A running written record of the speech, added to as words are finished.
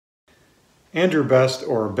Andrew Best,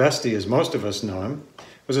 or Besty as most of us know him,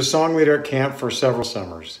 was a song leader at camp for several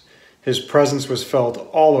summers. His presence was felt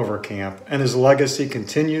all over camp, and his legacy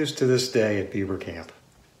continues to this day at Beber Camp.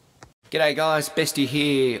 G'day guys, Besty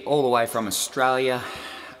here, all the way from Australia.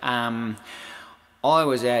 I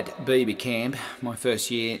was at Beber Camp my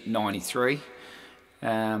first year, 93.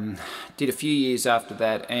 Did a few years after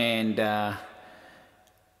that, and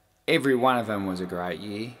every one of them was a great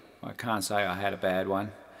year. I can't say I had a bad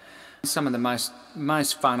one. Some of the most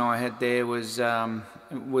fun I had there was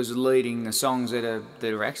leading the songs that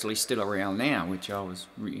are actually still around now, which I was,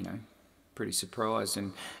 pretty surprised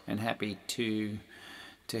and happy to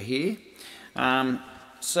hear.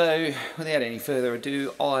 So without any further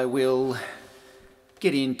ado, I will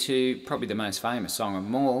get into probably the most famous song of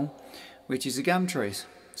them all, which is the Gum Trees.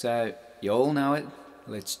 So you all know it.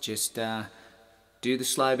 Let's just do the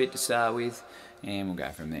slow bit to start with, and we'll go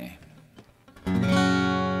from there.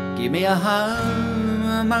 Give me a home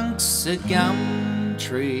amongst the gum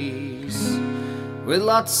trees, with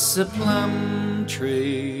lots of plum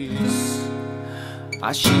trees,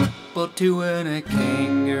 a sheep or two and a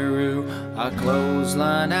kangaroo, a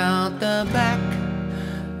clothesline out the back,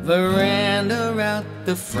 veranda out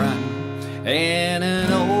the front, and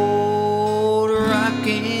an old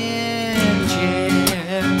rocking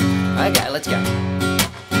chair. Okay, let's go.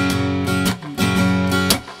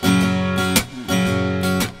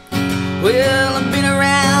 Well, I've been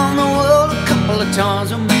around the world a couple of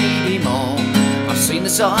times, or maybe more. I've seen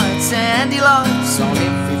the sights and delights on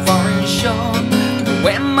every foreign shore. But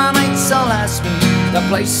when my mates all ask me the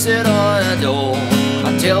place that I adore,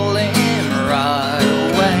 I tell them right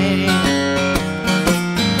away.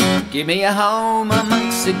 Give me a home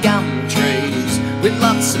amongst the gum trees, with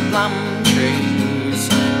lots of plum trees,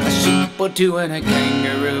 a sheep or two and a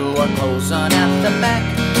kangaroo, a clothesline out the back,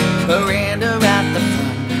 veranda out the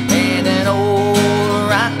front, and an old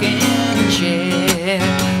rocking chair.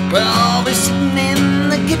 Well, I'll be sitting in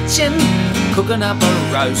the kitchen, cooking up a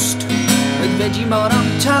roast, with Vegemite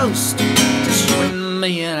on toast, just you and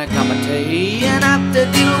me and a cup of tea. And after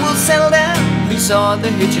dinner we'll settle down beside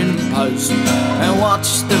the hitching post and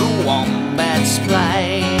watch the wombats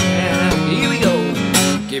play. Here we go.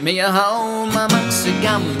 Give me a home amongst the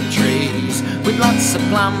gum trees, with lots of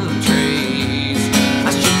plum trees,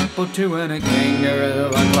 a sheep or two and a kangaroo,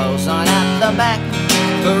 a clothesline out the back,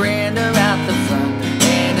 veranda out the front,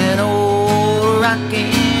 and an old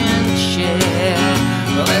rocking chair.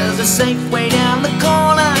 Well, there's a Safeway down the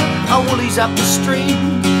corner, a Woolies up the street,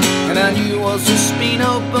 and I knew was just been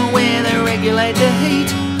open where they regulate the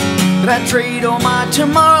heat. But I'd trade all my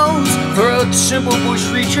tomorrows for a simple bush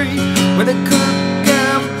retreat where the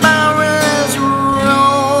kookaburras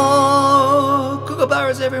roar.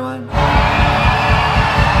 Kookaburras, everyone.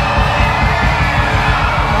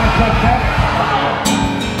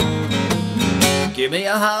 Give me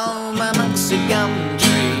a home amongst the gum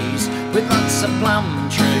trees, with lots of plum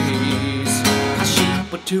trees, a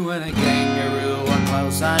sheep or two and a kangaroo, a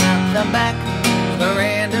clothesline out the back,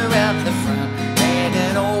 veranda out the front, and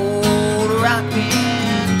an old rocking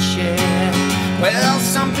chair. Well,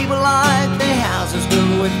 some people like their houses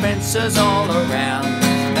built with fences all around,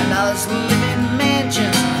 and others live in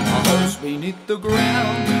mansions or holes beneath the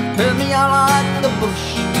ground. For me, I like the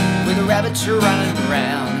bush with the rabbits running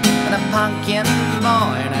around, and a pumpkin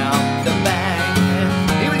vine out the back.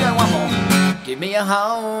 Here we go, one more. Give me a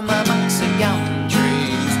home amongst the gum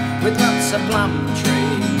trees, with lots of plum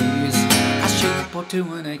trees, a sheep or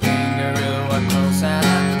two and a kangaroo, a clothesline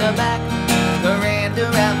at the back,